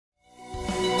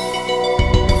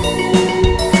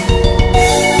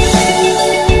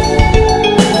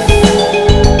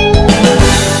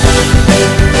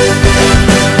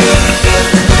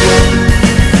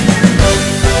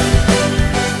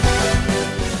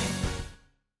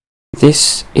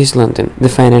This is London, the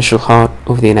financial heart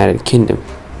of the United Kingdom.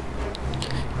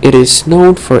 It is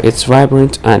known for its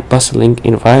vibrant and bustling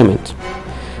environment,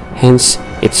 hence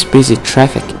its busy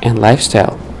traffic and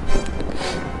lifestyle.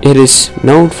 It is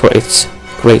known for its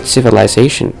great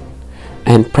civilization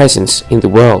and presence in the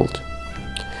world.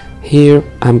 Here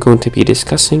I'm going to be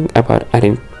discussing about an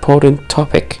important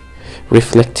topic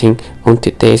reflecting on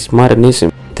today's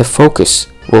modernism. The focus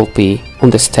will be on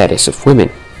the status of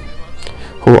women,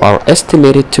 who are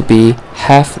estimated to be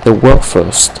half the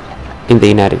workforce in the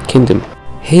United Kingdom.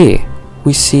 Here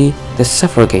we see the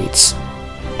suffragettes,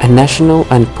 a national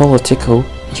and political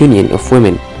union of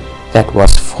women that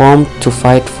was formed to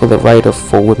fight for the right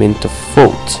for women to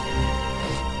vote.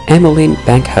 Emmeline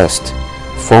Pankhurst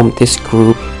formed this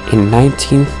group in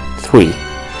 1903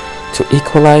 to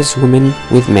equalize women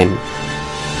with men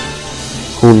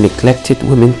who neglected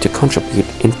women to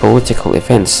contribute in political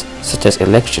events such as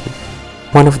election.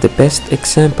 One of the best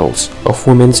examples of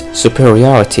women's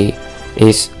superiority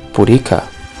is Boudica,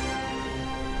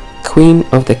 queen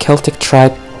of the Celtic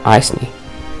tribe Iceni.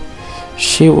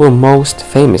 She was most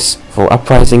famous for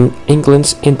uprising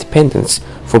England's independence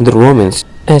from the Romans.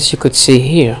 As you could see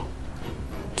here,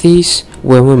 these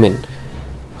were women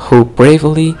who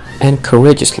bravely and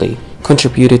courageously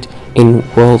contributed in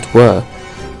World War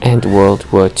and World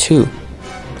War II,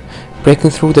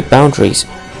 breaking through the boundaries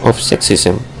of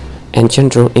sexism and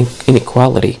gender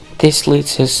inequality. This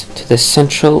leads us to the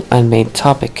central and main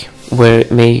topic where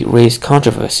it may raise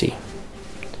controversy.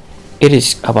 It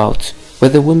is about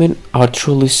whether women are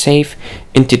truly safe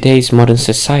in today's modern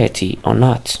society or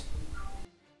not.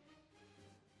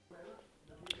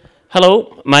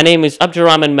 Hello, my name is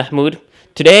Abdirahman Mahmoud.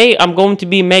 Today I'm going to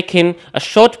be making a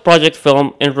short project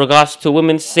film in regards to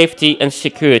women's safety and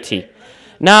security.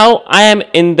 Now I am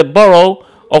in the borough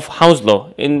of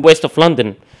Hounslow in west of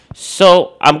London.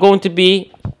 So I'm going to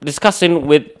be discussing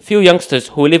with few youngsters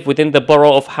who live within the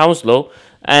borough of Hounslow,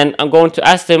 and I'm going to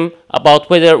ask them about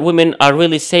whether women are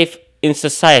really safe in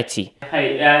society.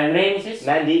 Hi, name is this?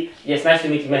 Mandy. Yes, nice to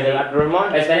meet you, Mandy.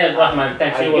 Abdirahman. Yes, Abdirahman.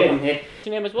 Thanks for welcome here. What's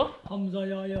your name as well? Hamza,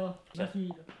 yeah.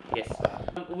 Yes.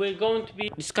 We're going to be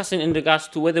discussing in regards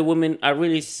to whether women are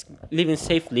really living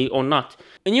safely or not.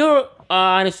 In your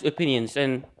honest opinions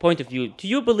and point of view, do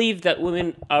you believe that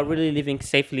women are really living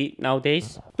safely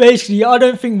nowadays? Basically, I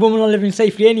don't think women are living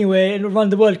safely anyway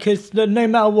around the world, because no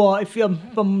matter what, if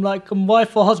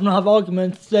wife or husband have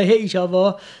arguments, they hit each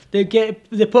other, they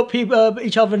put people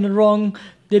each other in the wrong.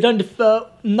 They don't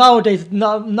nowadays.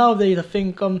 I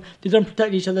think they don't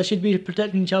protect each other. Should be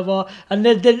protecting each other, and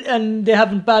they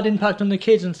have a bad impact on the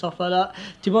kids and stuff like that.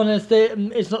 To be honest,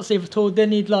 it's not safe at all. They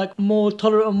need like more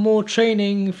tolerant, more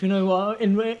training, if you know what.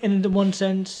 In the one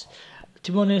sense,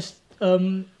 to be honest,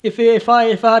 if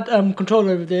I had control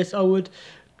over this, I would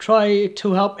try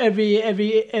to help every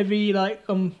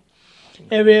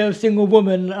single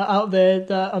woman out there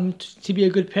that to be a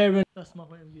good parent. That's my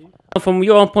point of view. From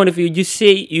your own point of view,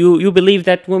 you believe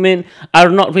that women are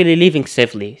not really living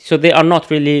safely, so they are not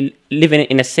really living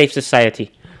in a safe society.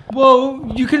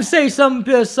 Well, you can say some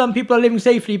people are living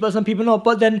safely, but some people not.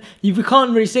 But then you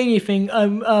can't really say anything.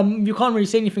 You can't really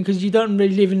say anything because you don't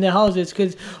really live in their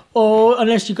houses. Or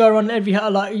unless you go around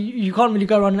you can't really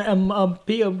go around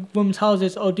women's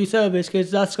houses or do service,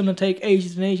 because that's gonna take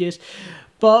ages and ages.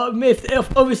 But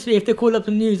if they called up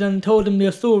the news and told them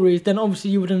their stories, then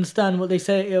obviously you would understand what they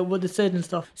said and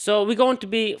stuff. So we're going to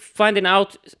be finding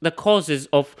out the causes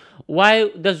of why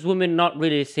does women not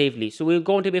really safely. So we're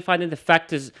going to be finding the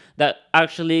factors that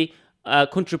actually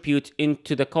contribute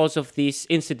into the cause of these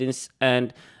incidents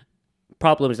and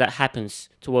problems that happens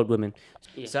toward women.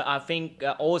 Yeah. So I think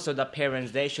also the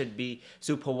parents, they should be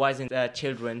supervising their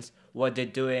children, what they're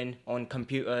doing on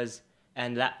computers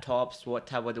and laptops, what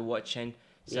type of they're watching.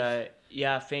 So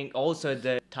yeah, I think also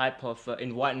the type of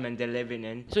environment they're living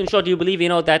in. So in short, do you believe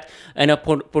that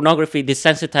pornography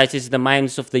desensitizes the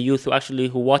minds of the youth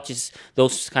who watches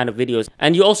those kind of videos?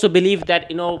 And you also believe that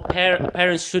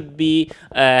parents should be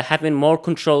having more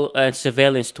control and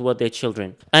surveillance toward their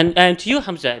children. And to you,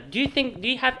 Hamza, do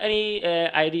you have any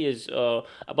ideas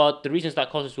about the reasons that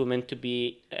causes women to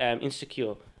be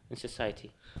insecure in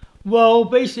society? Well,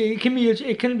 basically,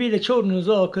 it can be the children as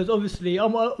well, because obviously,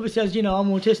 as you know, I'm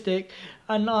autistic,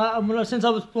 and since I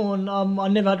was born, I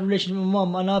never had a relationship with my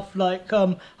mum, and I've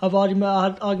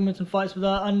had arguments and fights with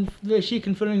her, and she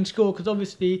can feel in school because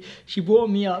obviously she brought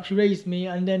me up, she raised me,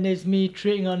 and then there's me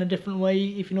treating her in a different way,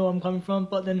 if you know where I'm coming from.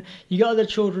 But then you got other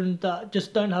children that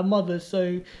just don't have mothers,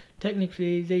 so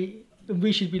technically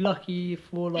we should be lucky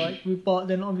for but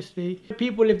then obviously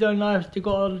people live their own lives. They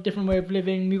got a different way of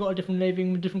living. We got a different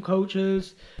living with different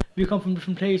cultures. We come from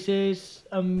different places.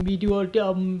 We do all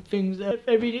things. If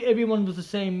everyone was the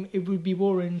same, it would be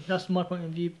boring. That's my point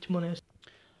of view, to be honest.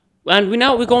 And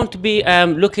we're going to be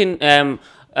looking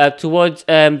towards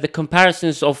the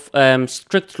comparisons of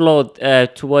strict law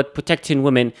toward protecting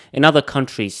women in other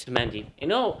countries. Mandy,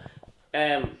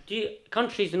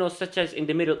 countries such as in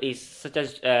the Middle East, such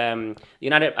as the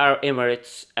United Arab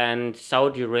Emirates and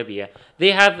Saudi Arabia,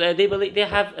 they have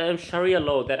Sharia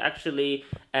law that actually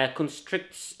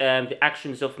constricts the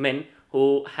actions of men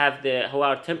who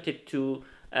are tempted to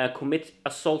commit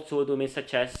assault toward women,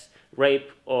 such as rape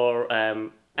or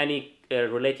any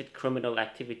related criminal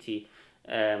activity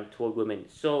toward women.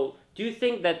 So, do you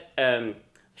think that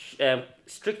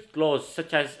strict laws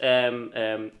such as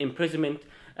imprisonment,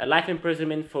 life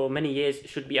imprisonment for many years,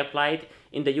 should be applied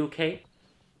in the UK?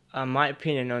 My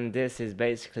opinion on this is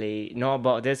basically not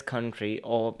about this country,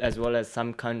 or as well as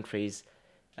some countries,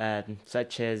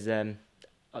 such as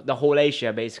the whole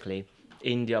Asia, basically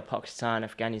India, Pakistan,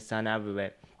 Afghanistan,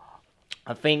 everywhere.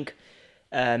 I think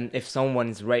if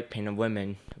someone's raping a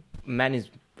woman, man is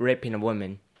raping a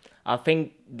woman, I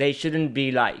think they shouldn't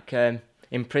be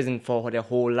in prison for their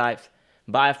whole life,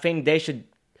 but I think they should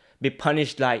be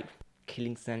punished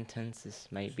killing sentences,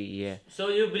 maybe. Yeah. So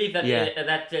you believe that yes,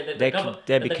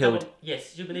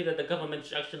 you believe that the government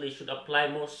should apply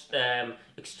more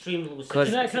extreme rules.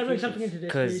 Can I bring something into this?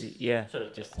 Because yeah. Sorry,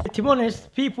 just. To be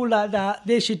honest, people like that,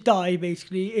 they should die.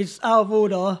 Basically, it's out of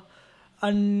order.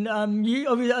 And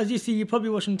obviously, as you see, you're probably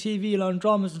watching TV,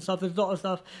 dramas and stuff. There's a lot of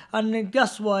stuff, and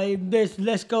that's why there's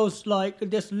less girls,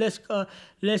 there's less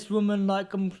women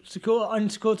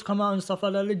unsecure to come out and stuff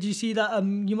like that. Did you see that?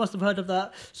 You must have heard of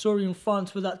that story in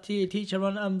France where that teacher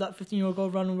that 15-year-old girl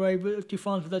ran away to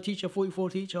France with that teacher, 44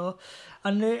 teacher,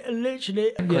 and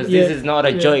literally. Because this is not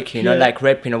a joke,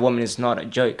 raping a woman is not a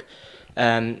joke.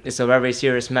 It's a very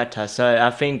serious matter. So I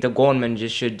think the government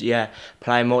just should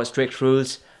apply more strict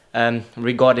rules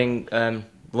regarding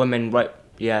women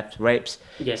rapes.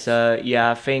 Yes. So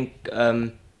I think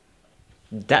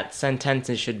that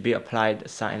sentence should be applied,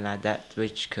 something like that,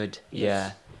 which could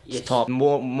stop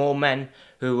more men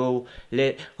who will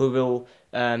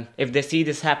if they see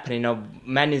this happening, a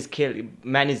man is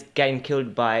getting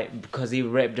killed because he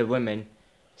raped a woman.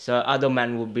 So other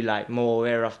men will be more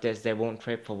aware of this. They won't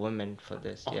rape a woman for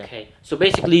this. Okay. So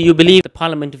basically, you believe the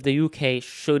Parliament of the UK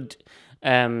should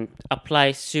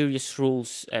apply serious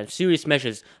rules, serious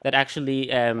measures that actually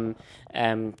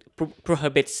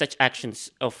prohibit such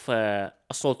actions of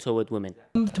assault toward women.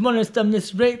 To be honest,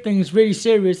 this rape thing is really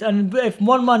serious, and if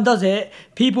one man does it,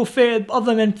 people fear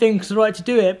other men think it's right to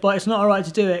do it, but it's not alright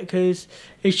to do it, because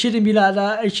it shouldn't be like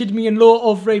that. It shouldn't be a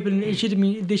law of rape, and they shouldn't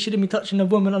be touching a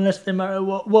woman unless they're married.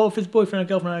 Well, if it's boyfriend or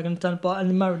girlfriend, I can understand, and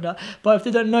they're married that. But if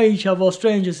they don't know each other or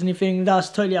strangers or anything, that's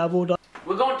totally out of order.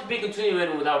 We're going to be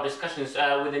continuing with our discussions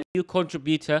with a new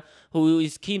contributor who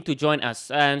is keen to join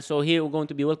us. And so here we're going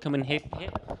to be welcoming him. Okay.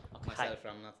 Myself,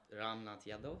 Ramnath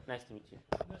Yadav. Nice to meet you.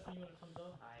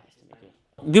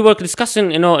 We were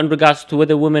discussing, in regards to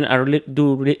whether women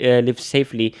live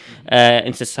safely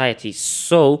in society.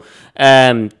 So,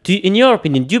 in your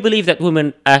opinion, do you believe that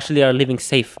women actually are living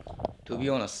safe? To be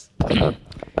honest,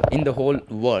 in the whole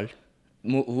world,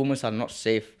 women are not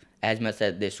safe as much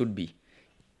as they should be.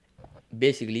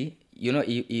 Basically,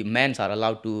 men are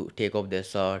allowed to take off their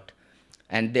shirt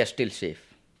and they're still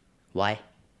safe. Why?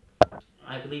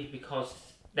 I believe because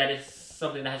that is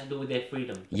something that has to do with their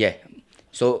freedom. Yeah.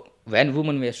 So when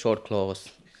women wear short clothes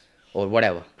or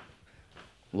whatever,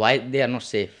 why they are not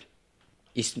safe?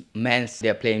 It's men,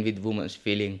 they're playing with women's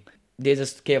feeling. They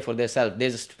just care for themselves. They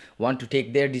just want to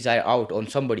take their desire out on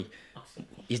somebody.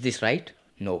 Is this right?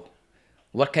 No.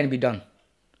 What can be done?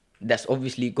 That's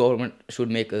obviously government should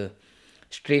make a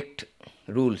strict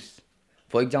rules.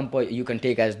 For example, you can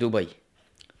take as Dubai.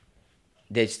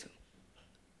 There's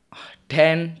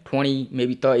 10, 20,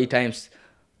 maybe 30 times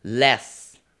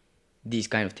less these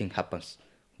kind of thing happens.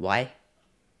 Why?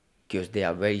 Because they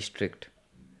are very strict.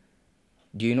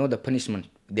 Do you know the punishment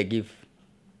they give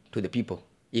to the people?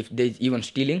 If there's even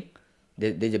stealing,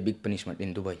 there's a big punishment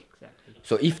in Dubai. Exactly.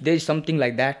 So if there's something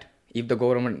like that, if the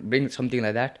government brings something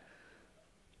like that,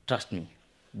 trust me,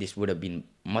 this would have been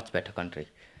much better country.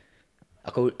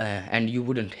 And you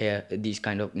wouldn't hear these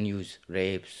kind of news,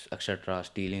 rapes, etc.,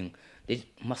 stealing. There's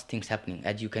much things happening.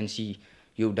 As you can see,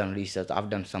 you've done research, I've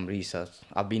done some research,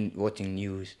 I've been watching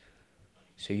news.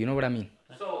 So you know what I mean?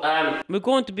 So we're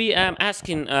going to be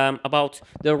asking about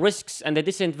the risks and the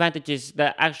disadvantages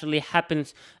that actually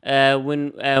happens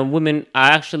when women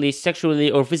are actually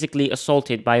sexually or physically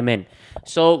assaulted by men.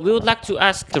 So we would like to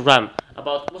ask Ram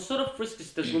about what sort of risks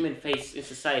does women face in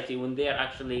society when they are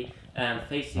actually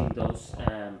facing those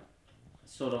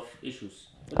sort of issues.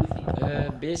 What do you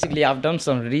think? Basically, I've done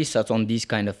some research on these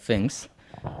kind of things.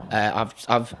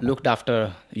 I've looked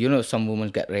after, you know, some women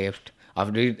get raped.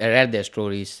 I've read their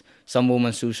stories. Some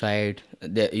women suicide.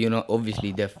 You know,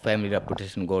 obviously their family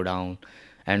reputation go down,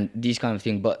 and these kind of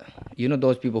things. But you know,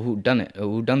 those people who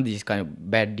done these kind of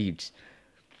bad deeds,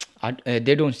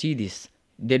 they don't see this.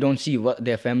 They don't see what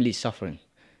their family is suffering.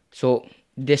 So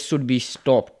this should be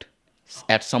stopped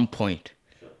at some point,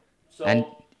 So, and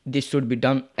this should be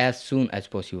done as soon as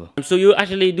possible. so you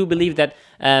actually do believe that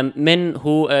men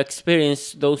who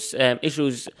experience those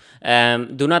issues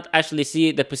do not actually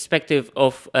see the perspective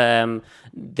of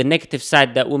the negative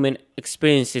side that women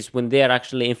experiences when they are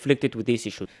actually inflicted with these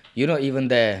issues. You know, even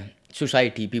the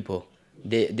society people,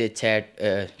 they chat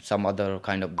some other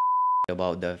kind of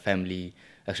about the family,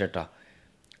 etc.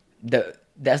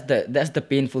 That's the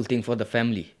painful thing for the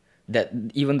family, that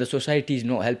even the society is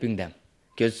not helping them,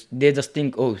 because they just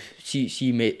think, oh,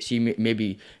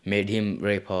 maybe made him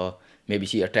rape her, maybe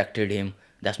she attracted him.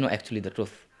 That's not actually the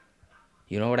truth.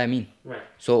 You know what I mean? Right.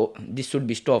 So this should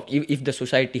be stopped. If the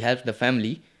society helps the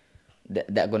family,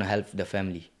 they're gonna help the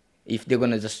family. If they're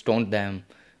gonna just stone them,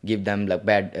 give them like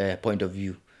bad point of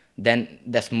view, then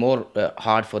that's more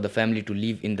hard for the family to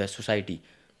live in the society.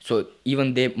 So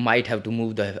even they might have to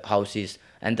move the houses,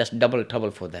 and that's double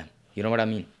trouble for them. You know what I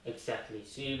mean? Exactly.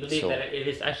 So you believe that it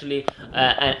is actually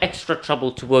an extra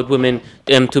trouble toward women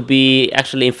to be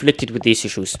actually inflicted with these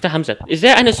issues. Mr. Hamza, is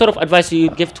there any sort of advice you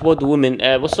give toward the women?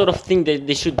 What sort of thing that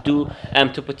they should do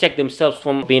to protect themselves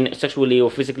from being sexually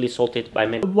or physically assaulted by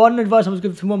men? One advice I was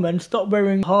giving to women: stop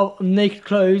wearing half naked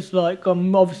clothes, like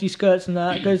obviously skirts and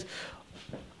that, because.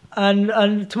 And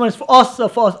to be honest,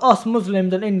 for us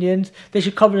Muslims and Indians, they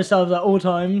should cover themselves at all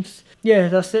times. Yeah,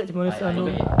 that's it. To be honest, I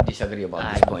disagree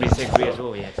about this point. Disagree as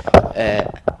well,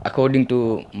 yes. According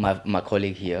to my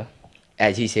colleague here,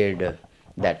 as he said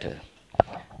that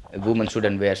a woman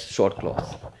shouldn't wear short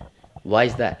clothes. Why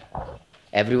is that?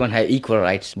 Everyone has equal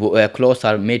rights. Clothes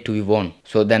are made to be worn.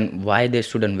 So then why they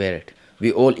shouldn't wear it?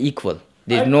 We all equal.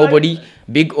 There's nobody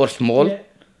big or small, Yeah.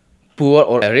 poor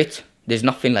or rich. There's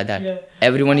nothing like that. Yeah.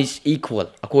 Everyone is equal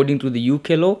according to the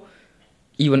UK law,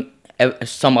 even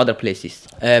some other places.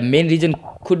 Main reason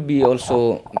could be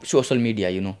also social media,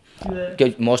 you know. Yeah.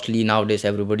 Because mostly nowadays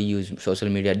everybody use social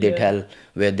media. They Yeah. tell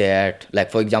where they're at.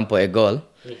 Like for example, a girl.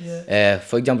 Yeah.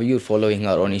 For example, you're following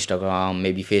her on Instagram,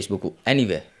 maybe Facebook,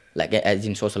 anywhere, like as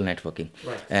in social networking.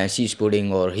 Right. And she's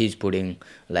putting or he's putting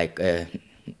like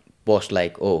post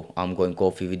like, oh, I'm going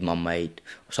coffee with my mate,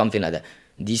 something like that.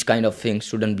 These kind of things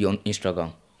shouldn't be on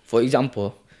Instagram. For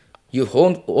example, your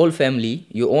own family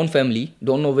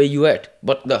don't know where you at,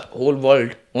 but the whole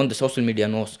world on the social media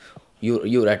knows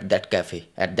you're at that cafe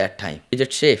at that time. Is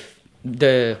it safe?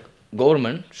 The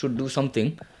government should do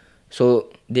something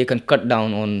so they can cut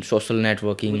down on social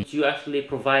networking. Would you actually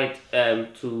provide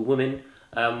to women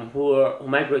who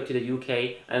migrate to the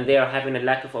UK and they are having a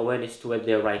lack of awareness toward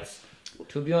their rights?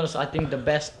 To be honest, I think the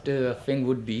best thing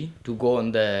would be to go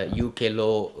on the UK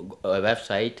law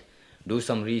website, do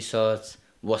some research,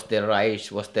 what's their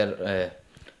rights, what's their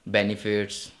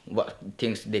benefits, what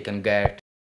things they can get.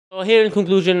 So here in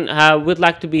conclusion, we'd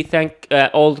like to thank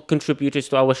all the contributors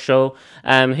to our show.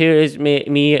 Here is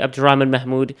me Abdirahman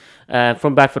Mahmoud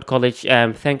from Bradford College,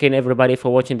 thanking everybody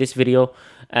for watching this video,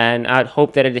 and I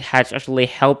hope that it has actually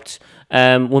helped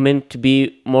women to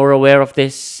be more aware of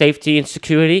this safety and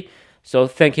security. So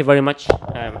thank you very much.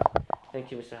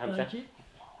 Thank you, Mr. Hamza. Thank you.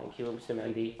 Thank you, Mr.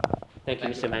 Mandy. Thank you,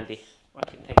 Mr. Mandy.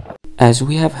 Okay, thank you. As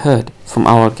we have heard from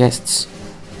our guests,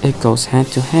 it goes hand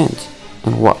to hand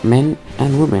on what men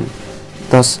and women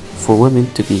does for women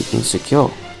to be insecure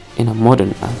in a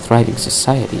modern and thriving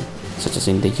society such as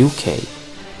in the UK.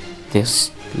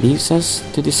 This leaves us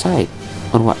to decide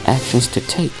on what actions to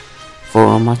take for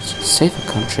a much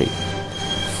safer country,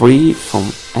 free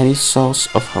from any source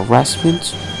of harassment,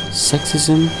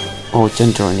 sexism, or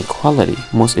gender inequality.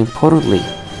 Most importantly,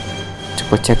 to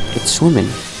protect its women,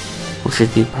 who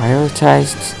should be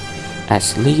prioritized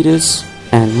as leaders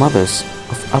and mothers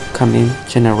of upcoming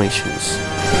generations.